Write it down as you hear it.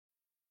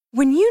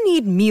When you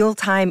need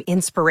mealtime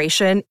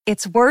inspiration,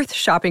 it's worth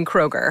shopping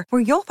Kroger,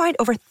 where you'll find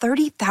over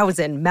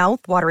 30,000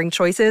 mouth-watering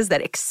choices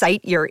that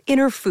excite your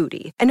inner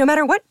foodie. And no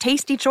matter what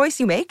tasty choice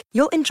you make,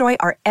 you'll enjoy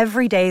our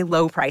everyday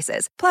low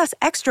prices, plus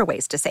extra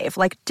ways to save,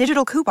 like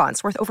digital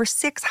coupons worth over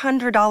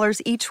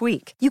 $600 each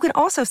week. You can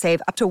also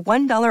save up to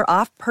 $1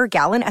 off per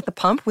gallon at the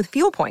pump with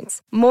fuel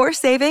points. More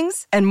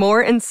savings and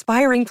more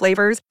inspiring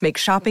flavors make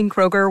shopping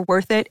Kroger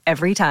worth it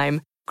every time.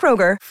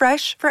 Kroger,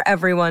 fresh for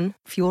everyone.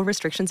 Fuel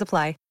restrictions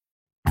apply.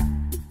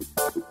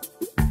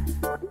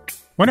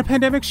 When a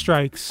pandemic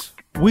strikes,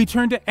 we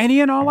turn to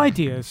any and all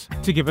ideas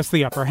to give us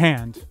the upper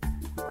hand.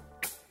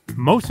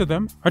 Most of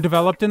them are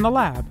developed in the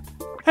lab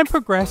and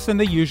progress in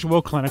the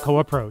usual clinical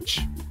approach.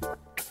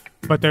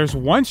 But there's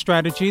one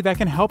strategy that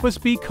can help us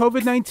beat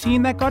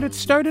COVID-19 that got its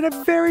start in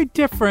a very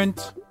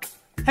different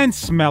and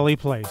smelly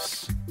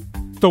place: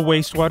 the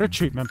wastewater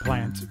treatment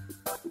plant.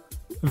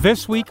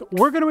 This week,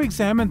 we're going to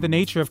examine the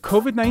nature of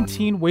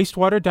COVID-19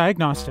 wastewater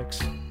diagnostics.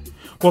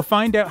 We'll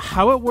find out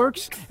how it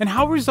works and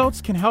how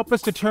results can help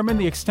us determine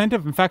the extent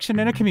of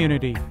infection in a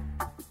community.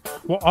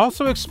 We'll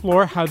also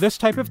explore how this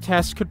type of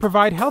test could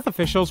provide health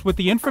officials with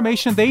the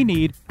information they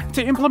need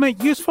to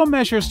implement useful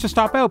measures to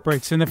stop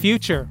outbreaks in the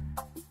future.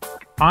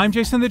 I'm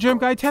Jason the Germ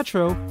Guy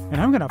Tetro,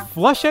 and I'm going to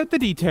flush out the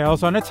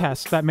details on a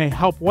test that may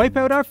help wipe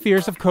out our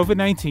fears of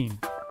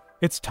COVID-19.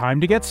 It's time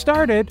to get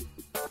started.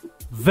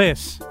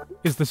 This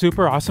is the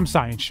Super Awesome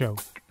Science Show.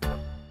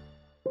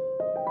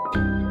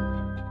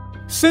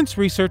 Since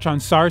research on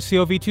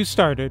SARS-CoV-2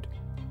 started,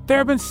 there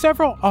have been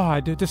several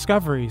odd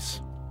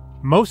discoveries.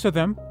 Most of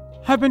them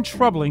have been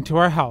troubling to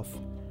our health,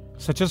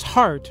 such as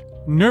heart,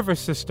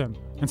 nervous system,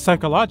 and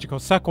psychological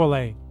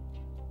sequelae.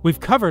 We've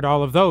covered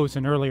all of those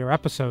in earlier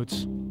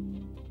episodes.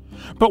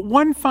 But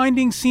one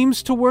finding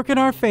seems to work in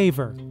our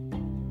favor,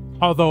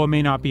 although it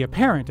may not be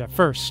apparent at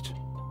first.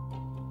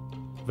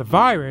 The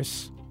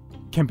virus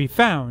can be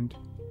found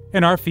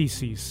in our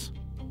feces.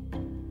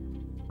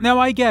 Now,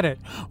 I get it.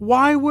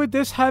 Why would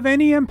this have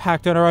any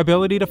impact on our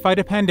ability to fight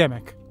a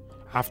pandemic?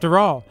 After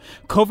all,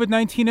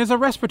 COVID-19 is a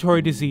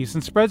respiratory disease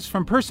and spreads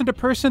from person to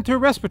person through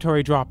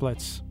respiratory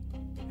droplets.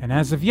 And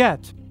as of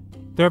yet,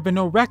 there have been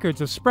no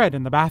records of spread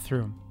in the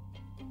bathroom.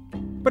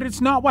 But it's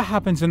not what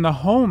happens in the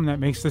home that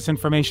makes this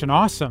information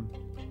awesome.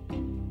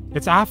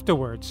 It's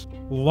afterwards,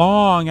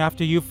 long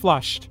after you've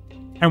flushed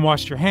and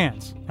washed your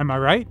hands. Am I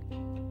right?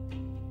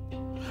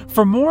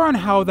 For more on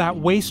how that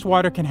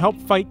wastewater can help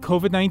fight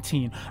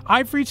COVID-19,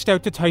 I've reached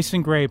out to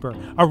Tyson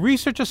Graber, a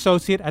research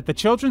associate at the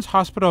Children's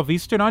Hospital of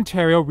Eastern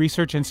Ontario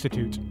Research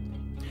Institute.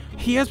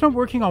 He has been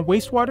working on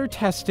wastewater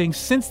testing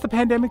since the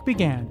pandemic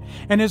began,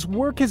 and his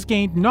work has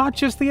gained not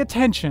just the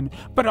attention,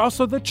 but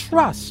also the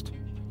trust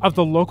of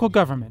the local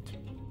government.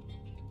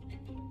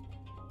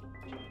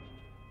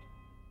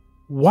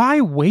 Why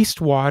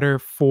wastewater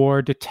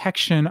for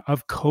detection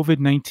of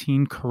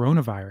COVID-19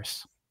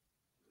 coronavirus?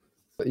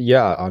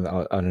 Yeah,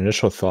 on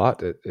initial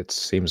thought, it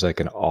seems like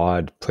an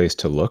odd place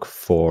to look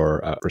for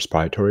a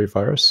respiratory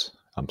virus.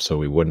 So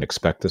we wouldn't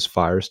expect this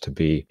virus to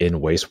be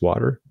in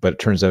wastewater, but it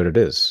turns out it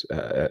is.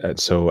 And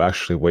so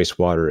actually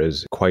wastewater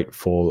is quite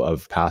full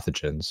of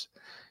pathogens,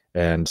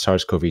 and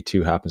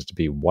SARS-CoV-2 happens to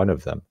be one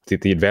of them.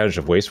 The advantage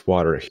of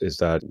wastewater is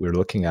that we're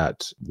looking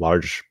at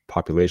large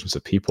populations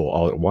of people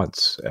all at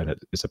once, and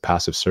it's a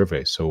passive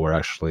survey. So we're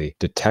actually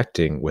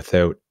detecting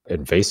without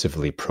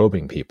invasively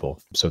probing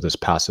people. So this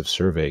passive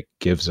survey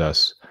gives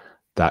us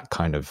that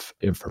kind of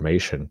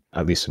information,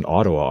 at least in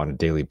Ottawa, on a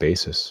daily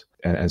basis.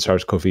 And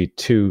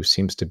SARS-CoV-2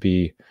 seems to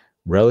be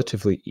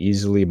relatively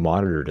easily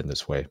monitored in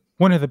this way.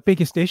 One of the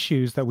biggest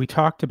issues that we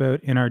talked about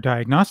in our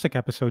diagnostic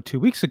episode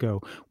 2 weeks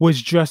ago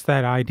was just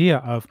that idea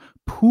of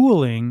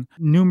pooling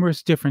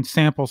numerous different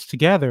samples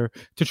together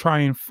to try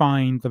and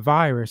find the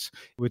virus.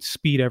 It would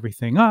speed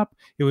everything up,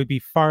 it would be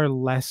far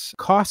less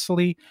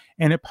costly,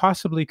 and it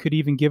possibly could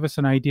even give us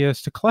an idea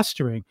as to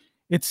clustering.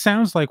 It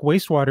sounds like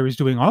wastewater is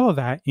doing all of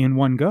that in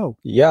one go.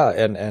 Yeah,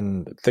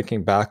 and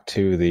thinking back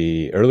to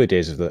the early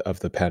days of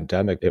the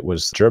pandemic, it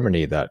was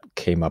Germany that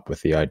came up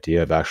with the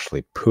idea of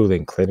actually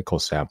pooling clinical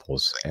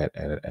samples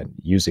and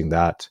using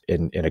that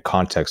in a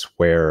context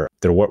where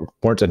there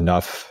weren't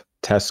enough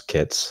test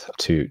kits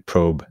to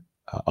probe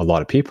a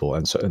lot of people,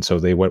 and so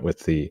they went with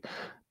the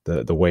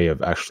way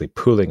of actually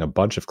pooling a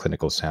bunch of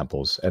clinical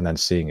samples and then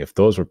seeing if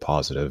those were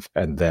positive,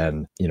 and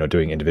then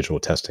doing individual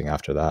testing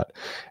after that.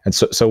 And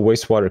so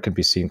wastewater can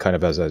be seen kind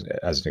of as an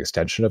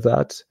extension of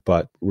that,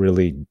 but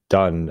really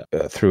done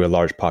through a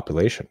large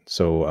population.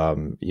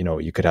 So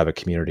you could have a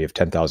community of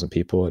 10,000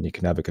 people, and you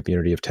can have a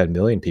community of 10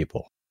 million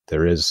people.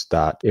 There is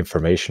that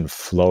information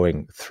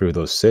flowing through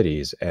those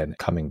cities and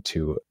coming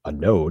to a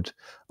node,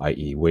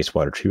 i.e.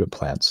 wastewater treatment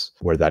plants,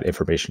 where that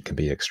information can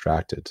be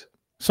extracted.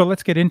 So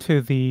let's get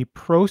into the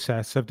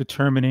process of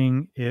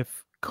determining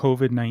if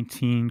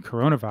COVID-19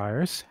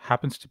 coronavirus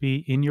happens to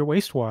be in your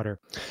wastewater.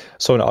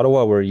 So in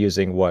Ottawa, we're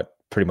using what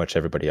pretty much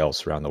everybody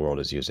else around the world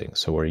is using.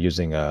 So we're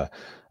using a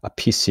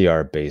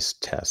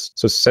PCR-based test.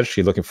 So it's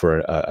essentially looking for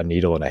a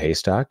needle in a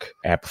haystack,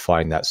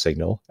 amplifying that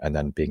signal, and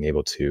then being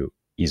able to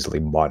easily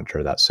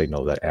monitor that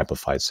signal, that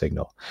amplified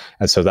signal.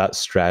 And so that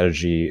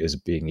strategy is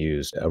being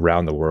used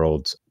around the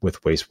world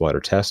with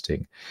wastewater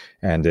testing.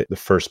 And the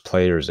first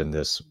players in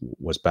this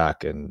was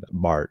back in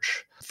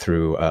March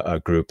through a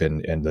group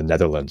in the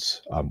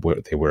Netherlands,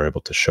 where they were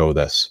able to show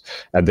this.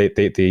 And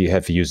they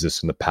have used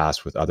this in the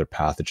past with other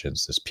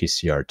pathogens, this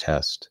PCR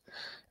test.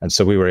 And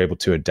so we were able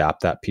to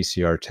adapt that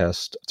PCR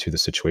test to the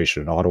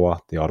situation in Ottawa,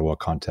 the Ottawa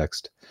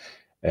context.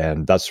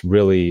 And that's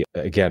really,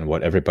 again,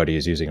 what everybody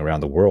is using around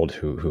the world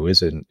who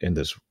is in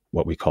this,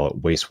 what we call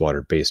it,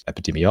 wastewater-based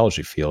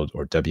epidemiology field,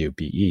 or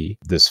WBE.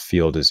 This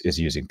field is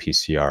using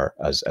PCR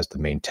as the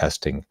main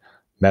testing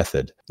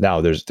method. Now,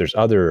 there's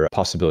other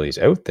possibilities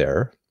out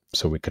there.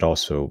 So we could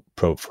also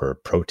probe for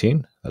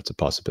protein. That's a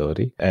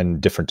possibility,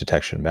 and different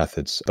detection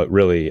methods. But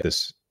really,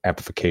 this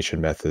amplification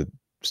method,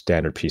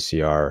 standard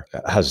PCR,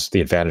 has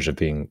the advantage of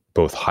being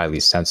both highly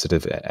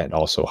sensitive and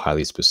also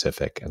highly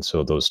specific. And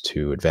so those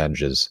two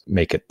advantages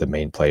make it the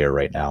main player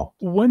right now.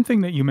 One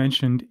thing that you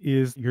mentioned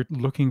is you're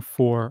looking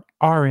for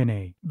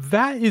RNA.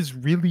 That is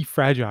really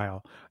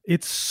fragile.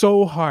 It's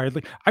so hard.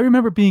 Like, I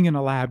remember being in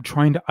a lab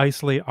trying to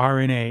isolate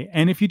RNA,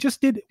 and if you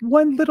just did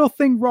one little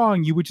thing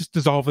wrong, you would just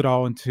dissolve it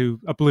all into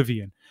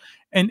oblivion.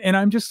 And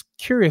I'm just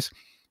curious,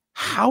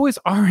 how is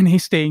RNA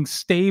staying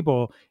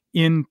stable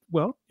in,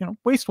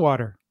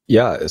 wastewater?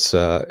 Yeah, it's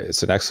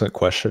an excellent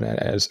question, and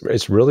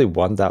it's really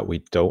one that we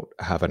don't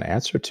have an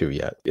answer to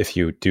yet. If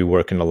you do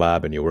work in a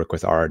lab and you work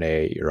with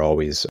RNA, you're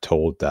always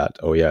told that,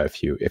 oh yeah,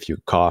 if you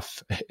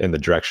cough in the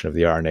direction of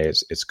the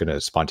RNA, it's going to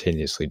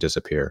spontaneously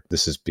disappear.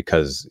 This is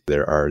because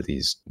there are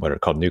these what are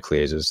called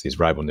nucleases, these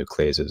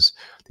ribonucleases,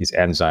 these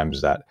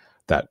enzymes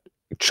that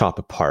chop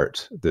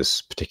apart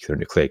this particular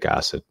nucleic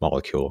acid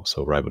molecule,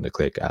 so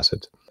ribonucleic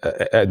acid.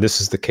 And this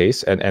is the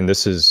case, and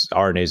this is,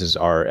 RNases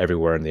are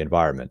everywhere in the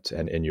environment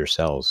and in your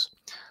cells.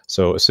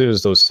 So as soon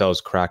as those cells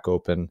crack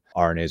open,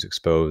 RNA is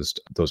exposed,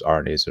 those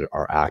RNAs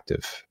are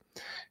active.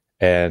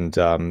 And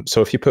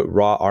so if you put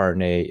raw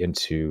RNA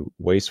into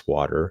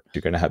wastewater,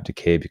 you're going to have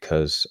decay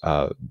because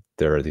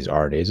there are these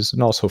RNases,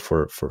 and also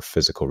for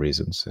physical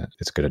reasons,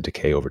 it's going to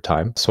decay over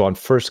time. So on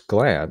first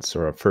glance,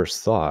 or on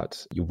first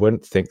thought, you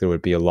wouldn't think there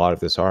would be a lot of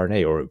this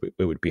RNA, or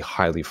it would be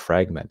highly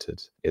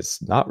fragmented. It's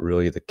not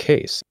really the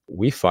case.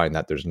 We find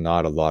that there's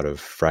not a lot of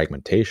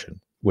fragmentation,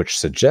 which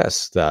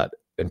suggests that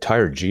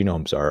entire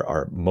genomes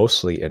are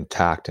mostly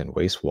intact in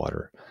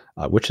wastewater.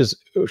 Which is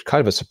kind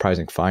of a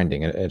surprising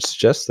finding. And it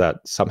suggests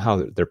that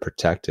somehow they're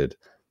protected.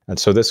 And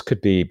so this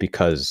could be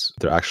because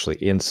they're actually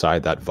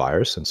inside that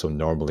virus. And so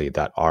normally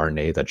that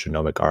RNA, that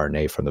genomic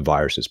RNA from the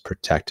virus, is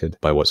protected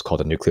by what's called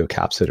a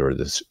nucleocapsid, or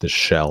this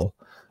shell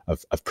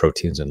of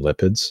proteins and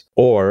lipids.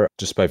 Or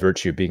just by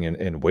virtue of being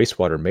in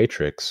wastewater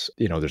matrix,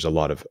 there's a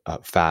lot of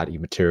fatty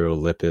material,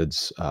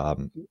 lipids,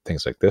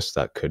 things like this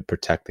that could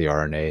protect the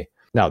RNA.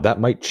 Now, that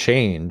might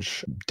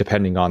change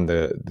depending on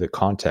the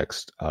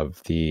context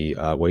of the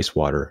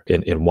wastewater.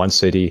 In one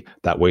city,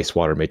 that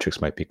wastewater matrix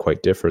might be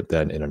quite different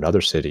than in another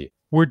city.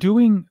 We're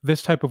doing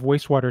this type of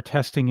wastewater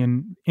testing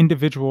in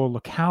individual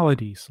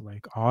localities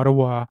like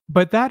Ottawa,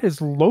 but that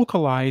is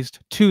localized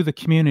to the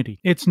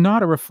community. It's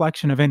not a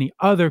reflection of any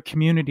other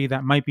community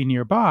that might be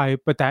nearby,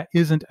 but that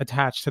isn't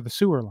attached to the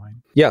sewer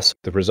line. Yes,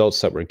 the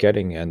results that we're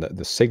getting and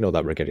the signal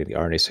that we're getting, the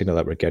RNA signal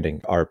that we're getting,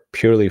 are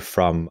purely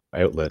from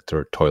outlet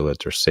or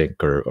toilet or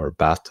sink or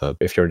bathtub.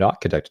 If you're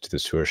not connected to the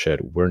sewer shed,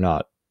 we're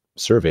not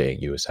surveying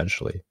you,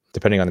 essentially.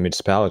 Depending on the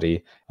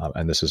municipality,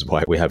 and this is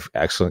why we have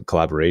excellent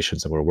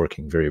collaborations, and we're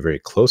working very, very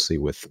closely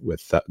with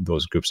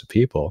those groups of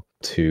people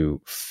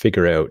to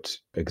figure out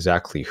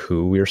exactly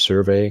who we're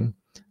surveying,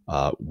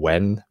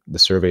 when the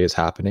survey is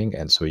happening.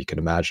 And so you can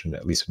imagine,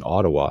 at least in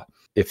Ottawa,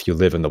 if you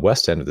live in the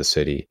west end of the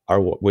city, our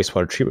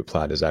wastewater treatment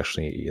plant is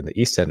actually in the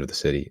east end of the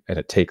city, and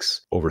it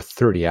takes over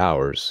 30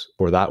 hours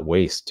for that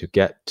waste to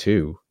get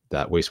to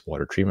that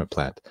wastewater treatment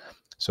plant.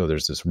 So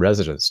there's this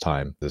residence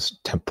time, this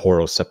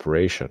temporal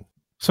separation.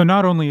 So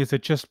not only is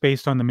it just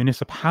based on the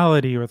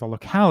municipality or the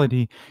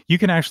locality, you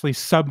can actually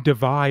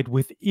subdivide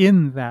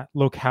within that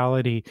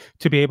locality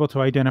to be able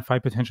to identify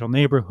potential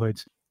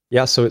neighborhoods.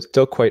 Yeah, so it's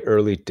still quite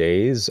early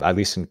days, at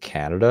least in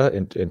Canada,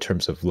 in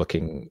terms of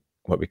looking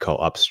what we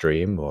call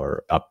upstream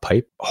or up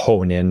pipe,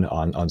 hone in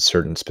on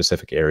certain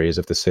specific areas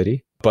of the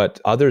city.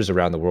 But others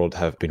around the world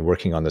have been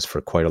working on this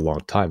for quite a long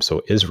time.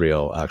 So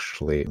Israel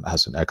actually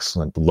has an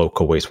excellent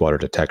local wastewater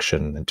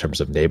detection in terms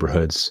of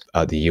neighborhoods.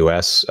 The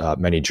US,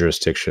 many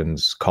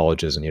jurisdictions,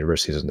 colleges and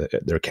universities, and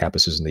their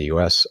campuses in the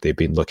US, they've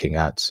been looking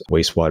at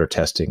wastewater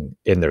testing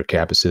in their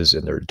campuses,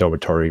 in their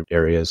dormitory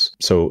areas.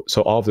 So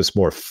all of this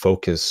more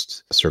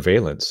focused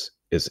surveillance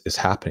is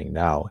happening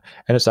now.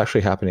 And it's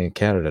actually happening in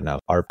Canada now.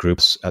 Our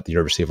groups at the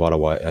University of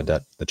Ottawa and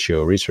at the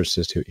CHEO Research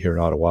Institute here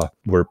in Ottawa,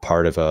 we're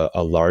part of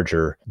a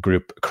larger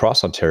group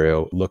across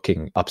Ontario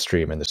looking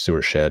upstream in the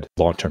sewer shed,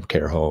 long-term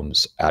care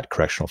homes, at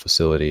correctional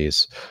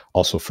facilities,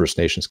 also First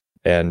Nations.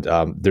 And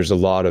there's a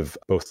lot of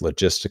both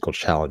logistical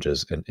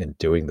challenges in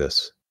doing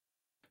this.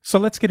 So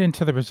let's get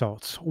into the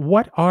results.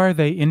 What are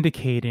they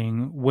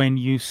indicating when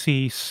you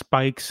see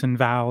spikes and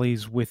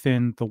valleys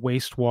within the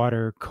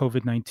wastewater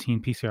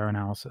COVID-19 PCR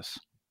analysis?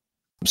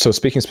 So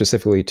speaking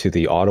specifically to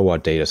the Ottawa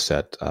data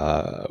set,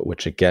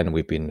 which again,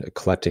 we've been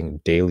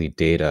collecting daily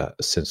data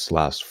since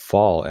last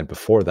fall. And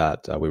before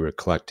that, we were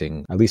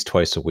collecting at least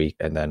twice a week.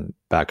 And then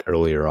back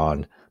earlier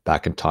on,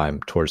 back in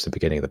time towards the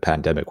beginning of the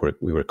pandemic, where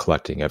we were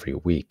collecting every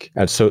week.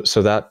 And so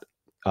that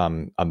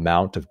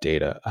amount of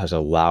data has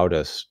allowed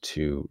us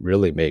to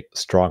really make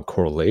strong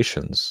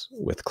correlations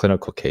with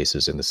clinical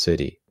cases in the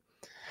city.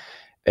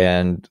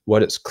 And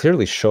what it's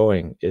clearly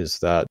showing is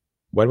that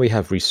when we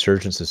have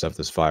resurgences of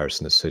this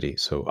virus in the city,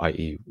 so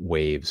i.e.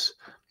 waves,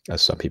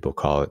 as some people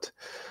call it,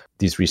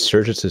 these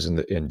resurgences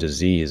in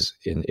disease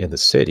in the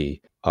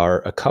city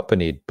are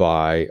accompanied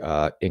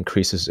by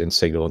increases in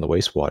signal in the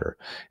wastewater.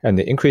 And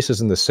the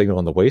increases in the signal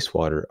in the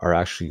wastewater are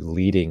actually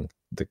leading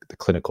the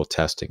clinical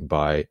testing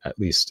by, at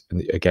least,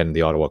 in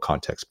the Ottawa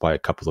context, by a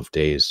couple of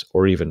days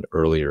or even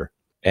earlier.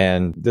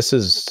 And this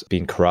is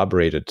being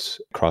corroborated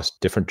across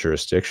different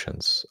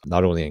jurisdictions,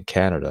 not only in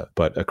Canada,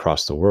 but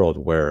across the world,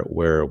 where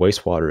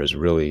wastewater is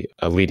really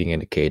a leading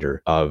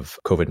indicator of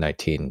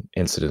COVID-19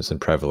 incidence and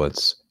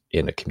prevalence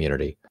in a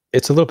community.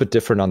 It's a little bit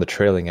different on the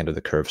trailing end of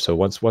the curve. So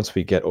once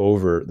we get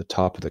over the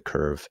top of the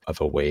curve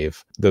of a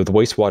wave, the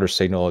wastewater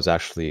signal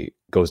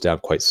goes down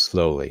quite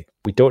slowly.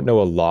 We don't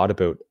know a lot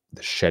about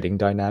the shedding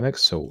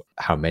dynamics. So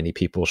how many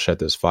people shed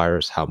this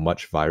virus, how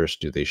much virus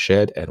do they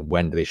shed, and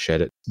when do they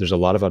shed it? There's a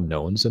lot of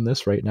unknowns in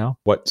this right now.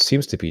 What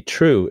seems to be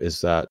true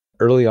is that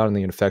early on in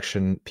the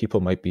infection,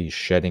 people might be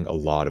shedding a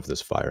lot of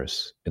this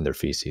virus in their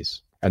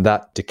feces, and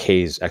that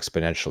decays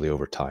exponentially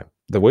over time.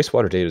 The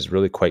wastewater data is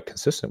really quite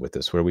consistent with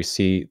this, where we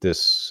see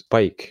this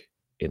spike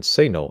in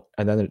signal,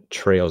 and then it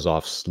trails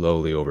off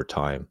slowly over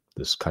time,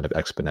 this kind of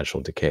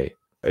exponential decay.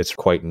 It's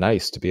quite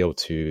nice to be able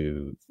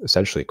to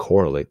essentially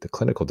correlate the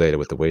clinical data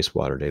with the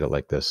wastewater data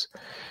like this.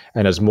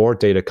 And as more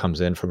data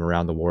comes in from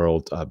around the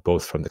world,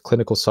 both from the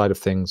clinical side of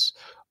things,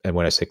 and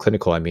when I say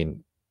clinical, I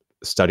mean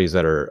studies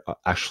that are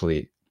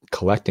actually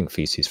collecting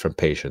feces from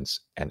patients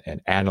and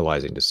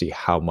analyzing to see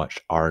how much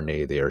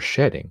RNA they are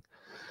shedding,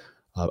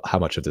 how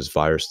much of this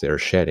virus they are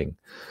shedding,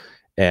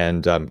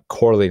 and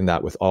correlating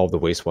that with all the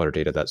wastewater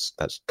data that's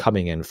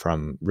coming in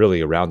from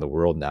really around the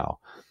world now.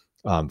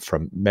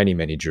 From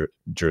many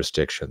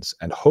jurisdictions,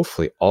 and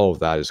hopefully all of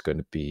that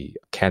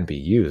can be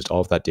used.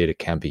 All of that data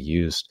can be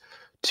used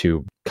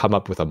to come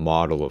up with a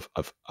model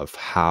of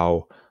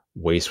how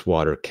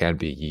wastewater can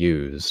be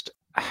used.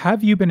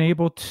 Have you been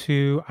able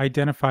to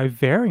identify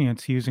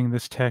variants using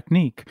this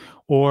technique,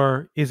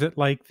 or is it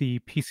like the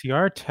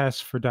PCR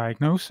test for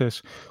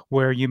diagnosis,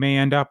 where you may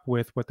end up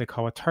with what they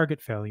call a target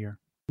failure?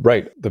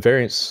 Right. The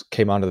variants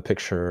came onto the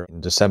picture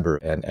in December,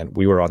 and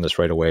we were on this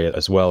right away,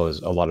 as well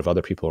as a lot of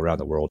other people around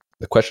the world.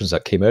 The questions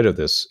that came out of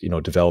this,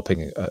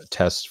 developing a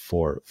test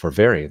for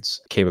variants,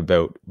 came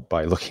about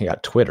by looking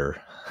at Twitter,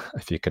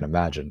 if you can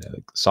imagine,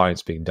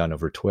 science being done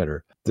over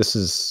Twitter. This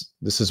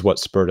is what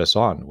spurred us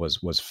on, was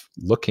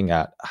looking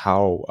at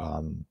how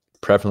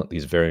prevalent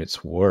these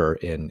variants were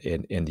in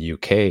the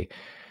UK,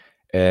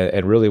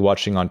 and really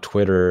watching on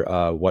Twitter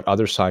what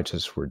other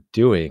scientists were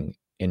doing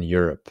in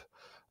Europe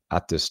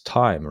at this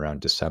time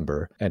around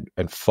December, and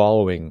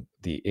following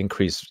the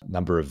increased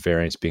number of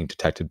variants being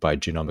detected by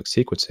genomic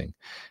sequencing.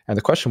 And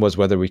the question was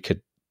whether we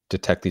could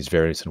detect these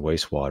variants in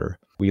wastewater.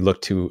 We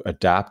looked to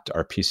adapt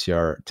our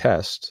PCR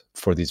test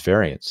for these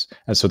variants.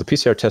 And so the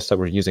PCR test that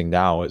we're using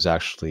now is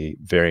actually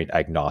variant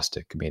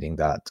agnostic, meaning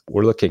that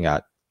we're looking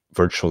at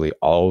virtually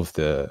all of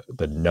the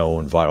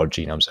known viral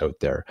genomes out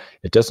there.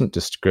 It doesn't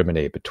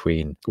discriminate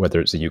between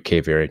whether it's a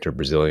UK variant or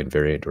Brazilian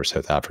variant or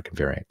South African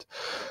variant.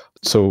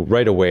 So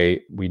right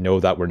away, we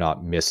know that we're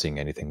not missing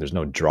anything. There's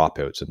no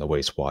dropouts in the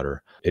wastewater.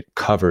 It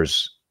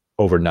covers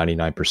over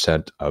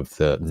 99% of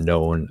the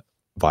known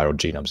viral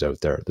genomes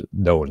out there, the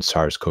known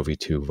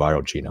SARS-CoV-2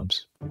 viral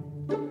genomes.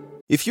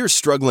 If you're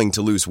struggling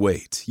to lose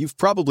weight, you've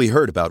probably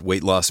heard about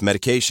weight loss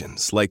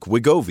medications like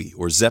Wegovy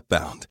or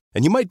Zepbound,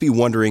 and you might be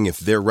wondering if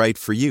they're right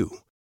for you.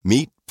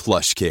 Meet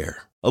PlushCare,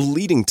 a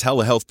leading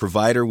telehealth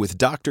provider with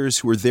doctors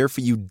who are there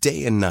for you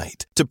day and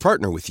night to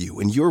partner with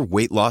you in your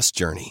weight loss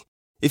journey.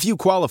 If you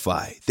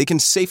qualify, they can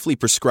safely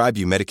prescribe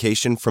you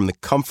medication from the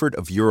comfort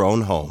of your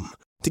own home.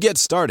 To get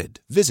started,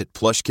 visit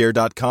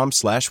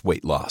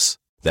plushcare.com/weightloss.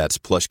 That's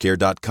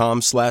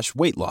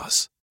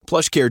plushcare.com/weightloss.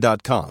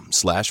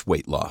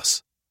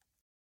 plushcare.com/weightloss.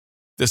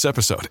 This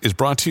episode is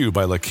brought to you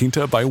by La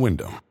Quinta by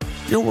Wyndham.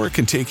 Your work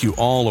can take you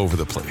all over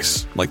the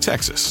place, like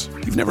Texas.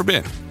 You've never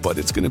been, but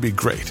it's going to be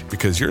great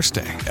because you're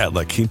staying at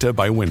La Quinta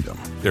by Wyndham.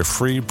 Their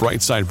free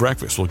Bright Side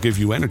breakfast will give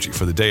you energy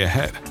for the day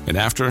ahead. And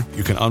after,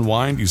 you can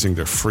unwind using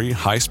their free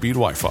high-speed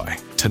Wi-Fi.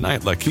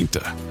 Tonight, La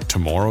Quinta.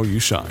 Tomorrow, you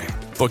shine.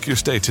 Book your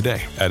stay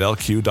today at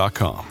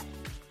LQ.com.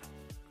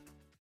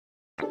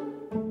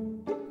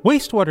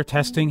 Wastewater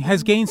testing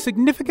has gained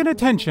significant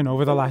attention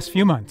over the last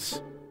few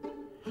months,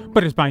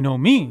 but is by no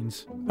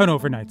means an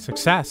overnight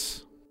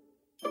success.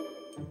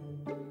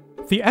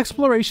 The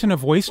exploration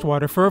of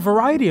wastewater for a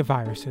variety of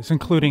viruses,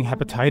 including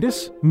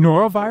hepatitis,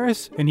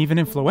 norovirus, and even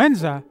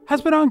influenza,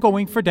 has been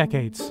ongoing for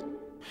decades.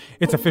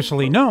 It's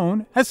officially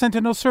known as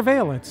sentinel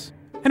surveillance,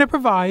 and it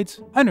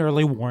provides an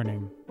early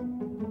warning.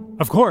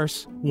 Of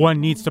course, one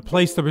needs to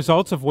place the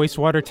results of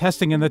wastewater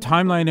testing in the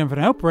timeline of an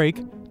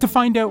outbreak to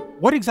find out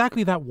what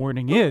exactly that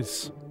warning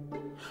is.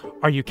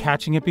 Are you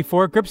catching it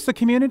before it grips the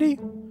community?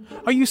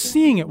 Are you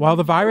seeing it while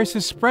the virus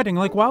is spreading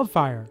like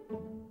wildfire?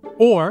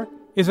 Or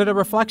is it a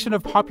reflection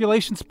of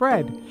population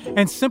spread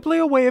and simply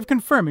a way of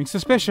confirming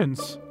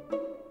suspicions?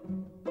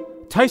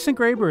 Tyson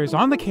Graber is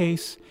on the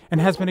case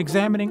and has been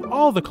examining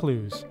all the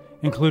clues,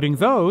 including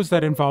those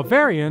that involve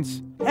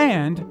variants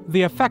and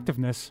the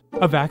effectiveness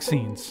of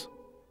vaccines.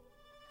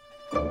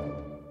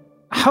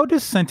 How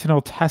does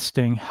sentinel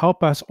testing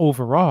help us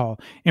overall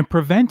in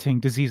preventing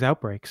disease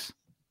outbreaks?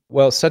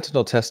 Well,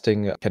 sentinel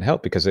testing can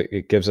help because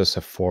it gives us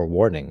a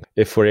forewarning.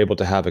 If we're able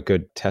to have a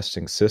good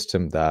testing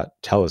system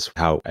that tells us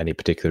how any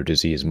particular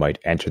disease might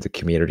enter the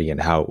community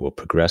and how it will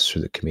progress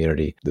through the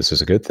community, this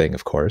is a good thing,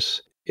 of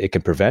course. It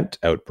can prevent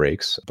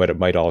outbreaks, but it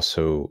might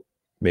also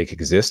make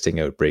existing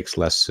outbreaks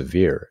less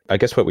severe. I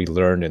guess what we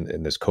learned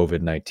in this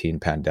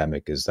COVID-19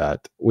 pandemic is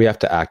that we have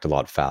to act a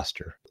lot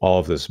faster. All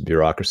of this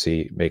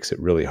bureaucracy makes it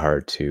really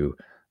hard to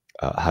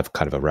have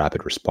kind of a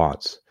rapid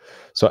response.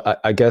 So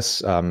I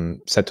guess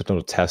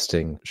sentinel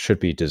testing should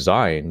be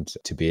designed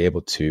to be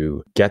able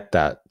to get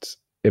that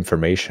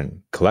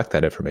information, collect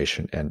that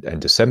information, and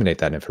disseminate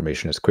that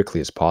information as quickly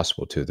as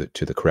possible to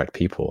the correct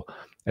people.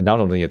 And not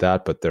only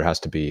that, but there has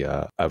to be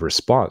a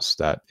response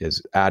that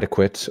is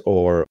adequate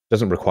or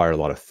doesn't require a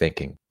lot of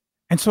thinking.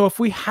 And so if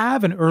we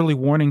have an early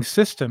warning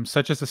system,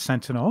 such as a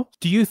Sentinel,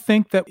 do you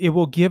think that it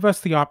will give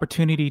us the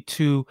opportunity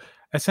to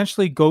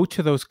essentially go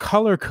to those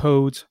color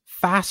codes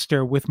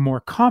faster with more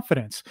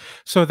confidence,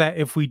 so that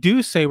if we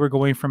do say we're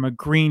going from a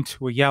green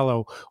to a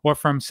yellow or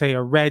from, say,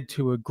 a red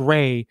to a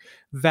gray,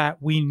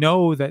 that we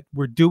know that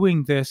we're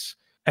doing this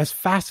as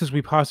fast as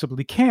we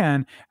possibly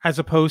can, as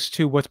opposed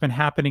to what's been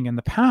happening in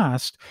the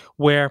past,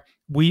 where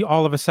we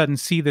all of a sudden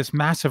see this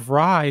massive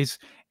rise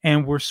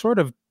and we're sort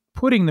of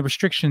putting the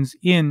restrictions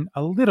in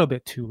a little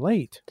bit too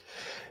late.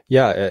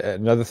 Yeah,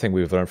 another thing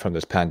we've learned from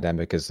this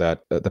pandemic is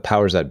that the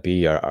powers that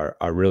be are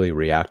really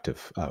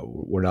reactive.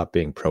 We're not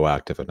being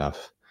proactive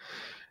enough.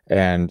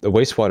 And the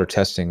wastewater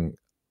testing,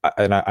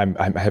 and I'm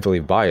heavily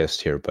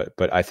biased here, but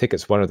I think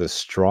it's one of the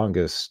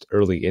strongest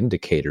early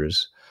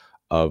indicators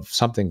of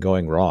something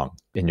going wrong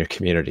in your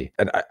community.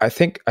 And I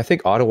think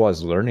Ottawa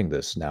is learning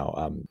this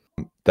now.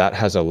 That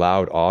has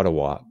allowed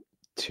Ottawa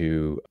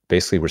to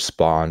basically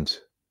respond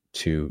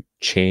to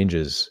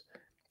changes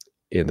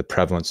in the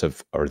prevalence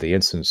of, or the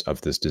incidence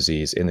of this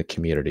disease in the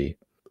community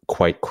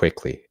quite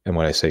quickly. And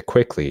when I say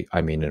quickly,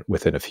 I mean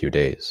within a few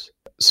days.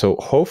 So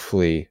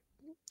hopefully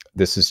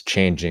this is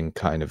changing,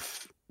 kind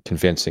of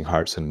convincing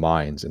hearts and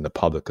minds in the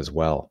public as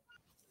well.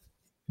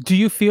 Do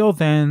you feel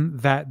then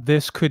that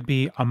this could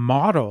be a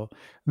model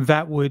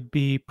that would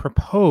be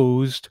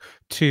proposed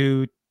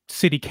to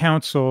city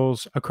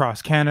councils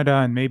across Canada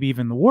and maybe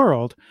even the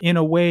world in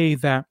a way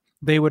that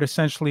they would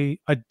essentially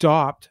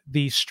adopt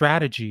these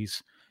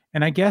strategies?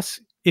 And I guess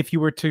if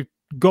you were to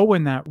go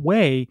in that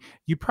way,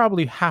 you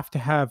probably have to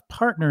have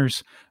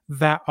partners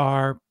that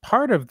are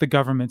part of the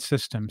government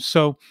system.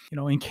 So,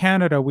 in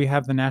Canada, we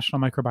have the National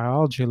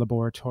Microbiology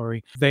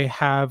Laboratory. They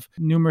have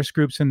numerous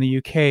groups in the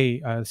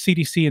UK,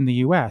 CDC in the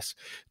US.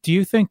 Do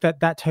you think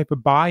that that type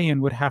of buy-in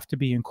would have to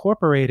be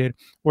incorporated,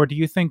 or do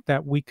you think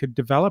that we could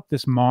develop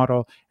this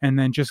model and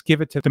then just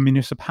give it to the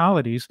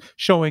municipalities,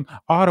 showing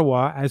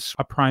Ottawa as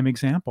a prime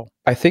example?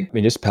 I think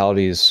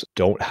municipalities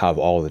don't have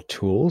all the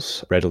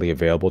tools readily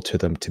available to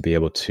them to be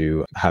able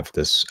to have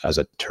this as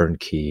a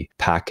turnkey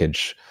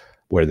package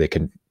where they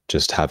can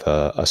just have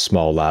a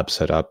small lab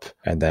set up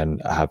and then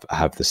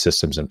have the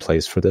systems in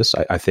place for this.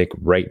 I think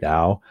right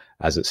now,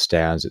 as it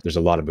stands, there's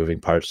a lot of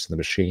moving parts to the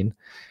machine.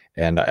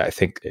 And I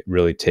think it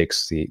really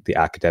takes the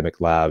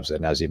academic labs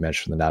and, as you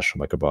mentioned, the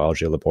National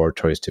Microbiology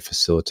Laboratories to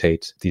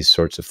facilitate these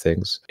sorts of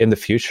things. In the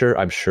future,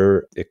 I'm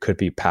sure it could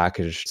be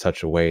packaged in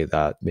such a way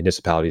that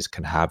municipalities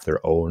can have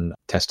their own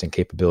testing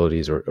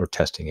capabilities or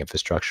testing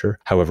infrastructure.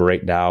 However,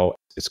 right now,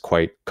 it's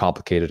quite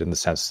complicated in the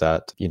sense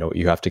that,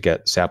 you have to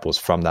get samples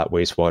from that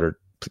wastewater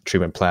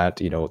treatment plant.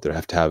 They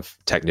have to have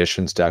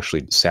technicians to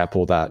actually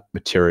sample that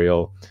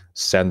material,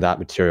 send that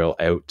material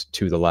out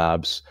to the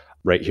labs.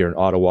 Right here in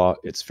Ottawa,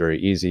 it's very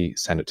easy.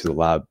 Send it to the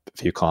lab a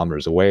few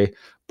kilometers away.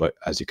 But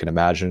as you can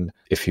imagine,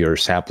 if you're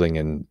sampling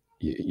in,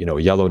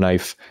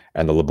 Yellowknife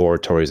and the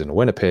laboratories in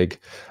Winnipeg,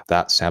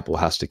 that sample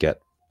has to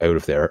get out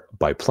of there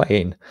by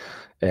plane,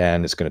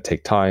 and it's going to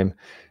take time.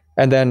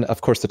 And then,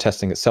 of course, the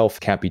testing itself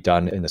can't be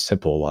done in a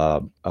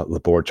simple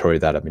laboratory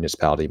that a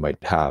municipality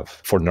might have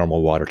for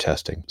normal water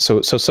testing.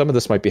 So some of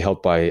this might be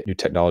helped by new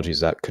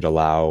technologies that could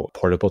allow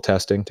portable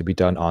testing to be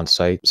done on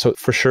site. So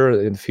for sure,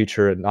 in the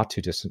future, not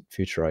too distant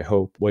future, I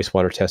hope,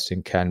 wastewater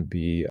testing can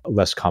be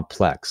less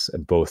complex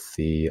in both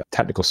the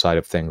technical side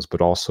of things,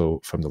 but also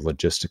from the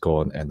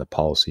logistical and the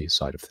policy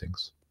side of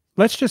things.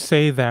 Let's just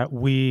say that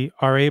we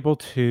are able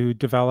to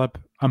develop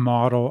a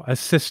model, a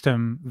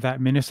system that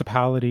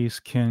municipalities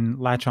can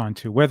latch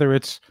onto, whether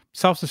it's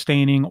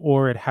self-sustaining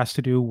or it has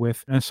to do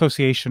with an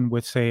association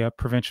with, say, a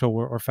provincial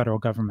or federal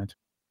government.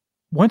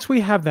 Once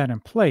we have that in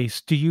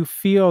place, do you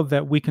feel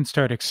that we can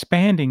start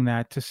expanding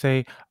that to,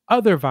 say,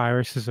 other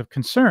viruses of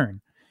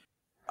concern?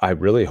 I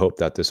really hope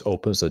that this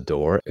opens the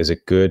door as a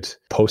good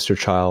poster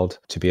child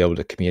to be able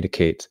to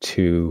communicate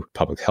to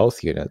public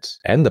health units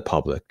and the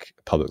public.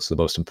 Public's the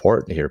most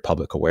important here,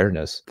 public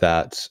awareness,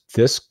 that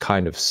this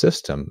kind of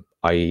system,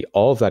 i.e.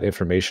 all of that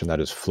information that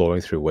is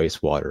flowing through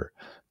wastewater,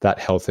 that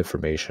health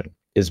information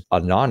is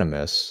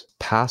anonymous,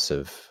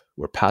 passive.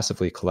 We're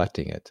passively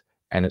collecting it,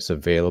 and it's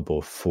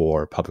available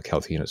for public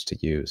health units to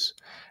use.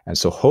 And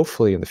so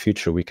hopefully in the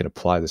future, we can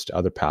apply this to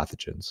other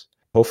pathogens.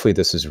 Hopefully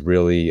this is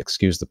really,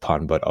 excuse the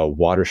pun, but a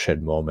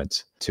watershed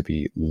moment to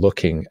be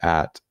looking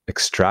at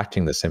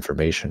extracting this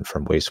information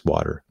from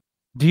wastewater.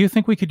 Do you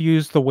think we could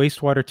use the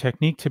wastewater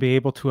technique to be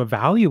able to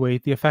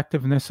evaluate the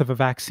effectiveness of a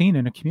vaccine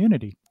in a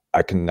community?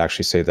 I can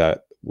actually say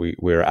that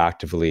we're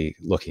actively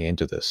looking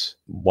into this.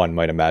 One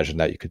might imagine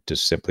that you could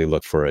just simply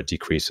look for a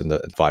decrease in the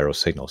viral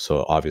signal.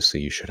 So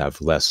obviously you should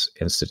have less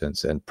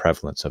incidence and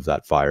prevalence of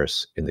that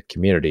virus in the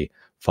community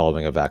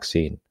following a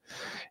vaccine.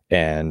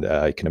 And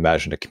you can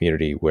imagine a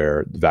community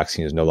where the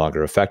vaccine is no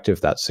longer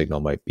effective, that signal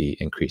might be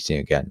increasing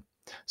again.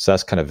 So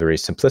that's kind of a very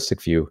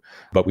simplistic view,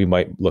 but we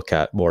might look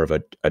at more of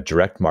a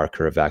direct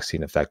marker of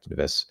vaccine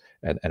effectiveness.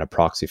 And a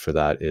proxy for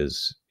that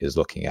is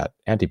looking at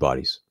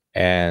antibodies.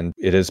 And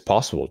it is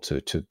possible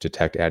to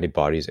detect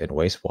antibodies in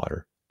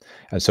wastewater.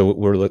 And so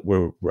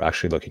we're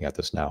actually looking at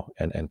this now,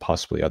 and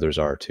possibly others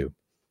are too.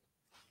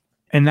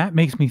 And that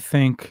makes me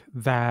think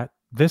that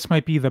this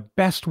might be the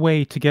best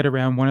way to get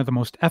around one of the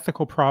most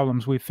ethical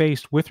problems we've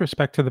faced with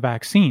respect to the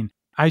vaccine.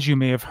 As you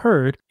may have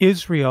heard,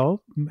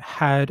 Israel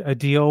had a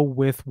deal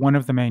with one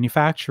of the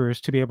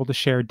manufacturers to be able to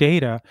share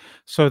data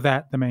so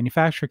that the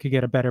manufacturer could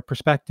get a better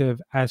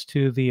perspective as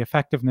to the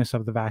effectiveness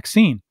of the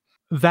vaccine.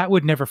 That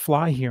would never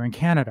fly here in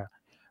Canada.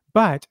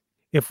 But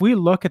if we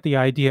look at the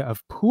idea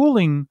of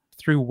pooling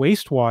through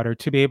wastewater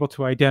to be able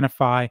to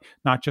identify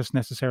not just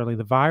necessarily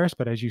the virus,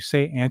 but as you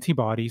say,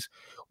 antibodies,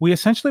 we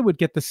essentially would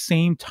get the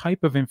same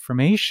type of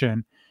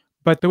information,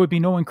 but there would be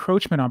no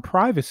encroachment on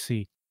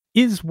privacy.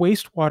 Is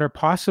wastewater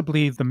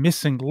possibly the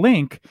missing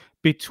link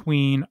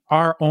between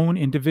our own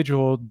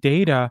individual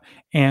data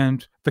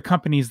and the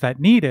companies that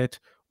need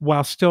it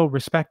while still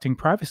respecting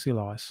privacy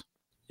laws?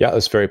 Yeah,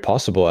 it's very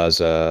possible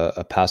as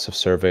a passive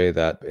survey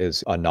that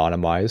is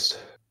anonymized.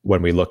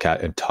 When we look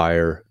at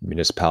entire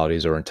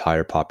municipalities or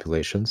entire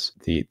populations,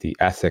 the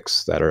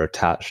ethics that are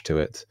attached to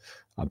it,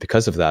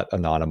 because of that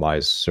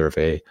anonymized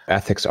survey,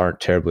 ethics aren't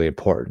terribly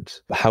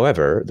important.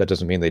 However, that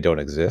doesn't mean they don't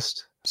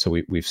exist. So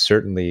we've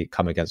certainly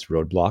come against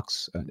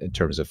roadblocks in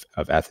terms of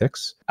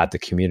ethics at the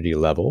community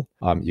level.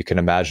 You can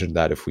imagine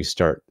that if we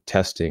start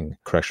testing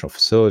correctional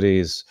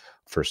facilities,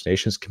 First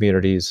Nations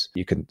communities,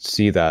 you can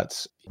see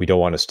that we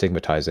don't want to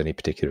stigmatize any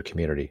particular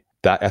community.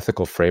 That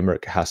ethical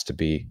framework has to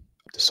be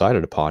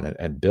decided upon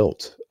and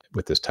built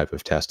with this type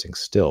of testing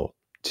still.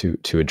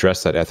 To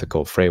address that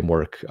ethical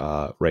framework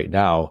right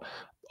now,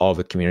 all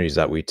the communities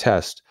that we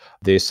test,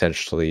 they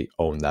essentially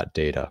own that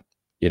data.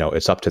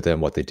 It's up to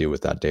them what they do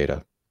with that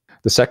data.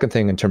 The second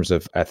thing in terms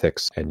of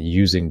ethics and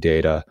using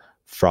data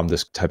from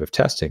this type of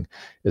testing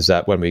is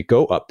that when we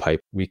go up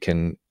pipe, we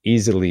can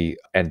easily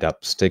end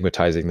up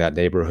stigmatizing that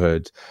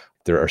neighborhood.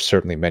 There are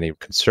certainly many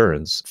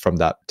concerns from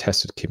that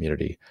tested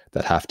community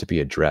that have to be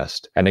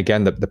addressed. And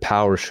again, the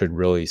power should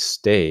really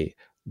stay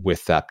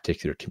with that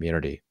particular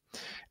community.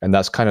 And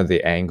that's kind of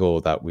the angle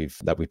that we've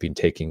been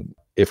taking.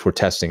 If we're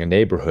testing a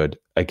neighborhood,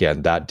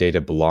 again, that data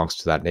belongs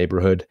to that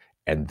neighborhood,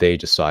 and they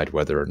decide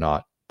whether or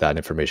not that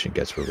information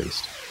gets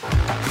released.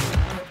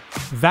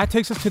 That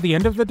takes us to the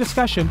end of the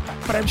discussion,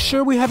 but I'm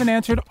sure we haven't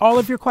answered all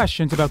of your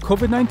questions about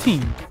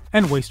COVID-19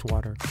 and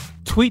wastewater.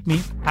 Tweet me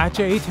at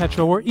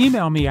 @JATetro or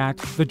email me at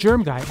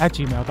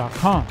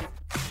thegermguy@gmail.com.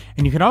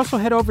 And you can also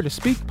head over to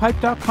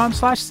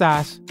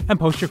speakpipe.com/sass and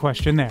post your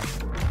question there.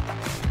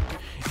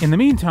 In the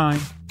meantime,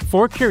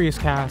 for Curious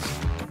Cast,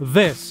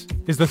 this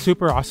is the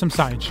Super Awesome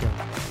Science Show.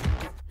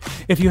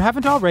 If you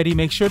haven't already,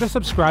 make sure to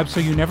subscribe so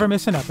you never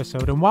miss an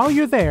episode. And while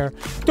you're there,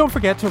 don't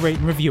forget to rate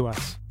and review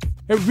us.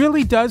 It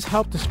really does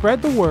help to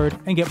spread the word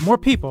and get more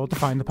people to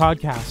find the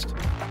podcast.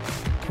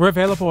 We're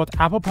available at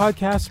Apple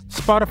Podcasts,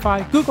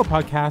 Spotify, Google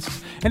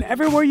Podcasts, and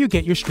everywhere you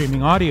get your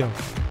streaming audio.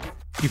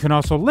 You can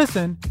also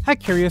listen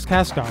at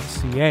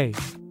curiouscast.ca.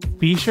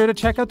 Be sure to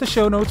check out the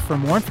show notes for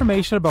more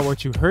information about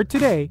what you heard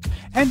today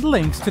and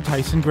links to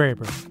Tyson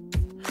Graber.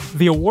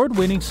 The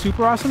award-winning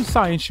Super Awesome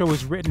Science Show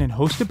is written and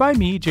hosted by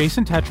me,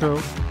 Jason Tetro.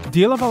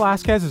 Dila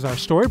Velasquez is our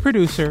story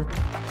producer,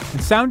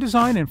 and sound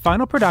design and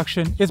final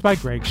production is by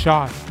Greg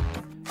Schott.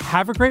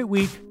 Have a great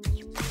week,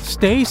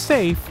 stay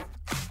safe,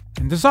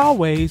 and as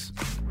always,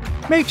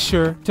 make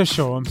sure to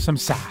show them some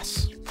sass.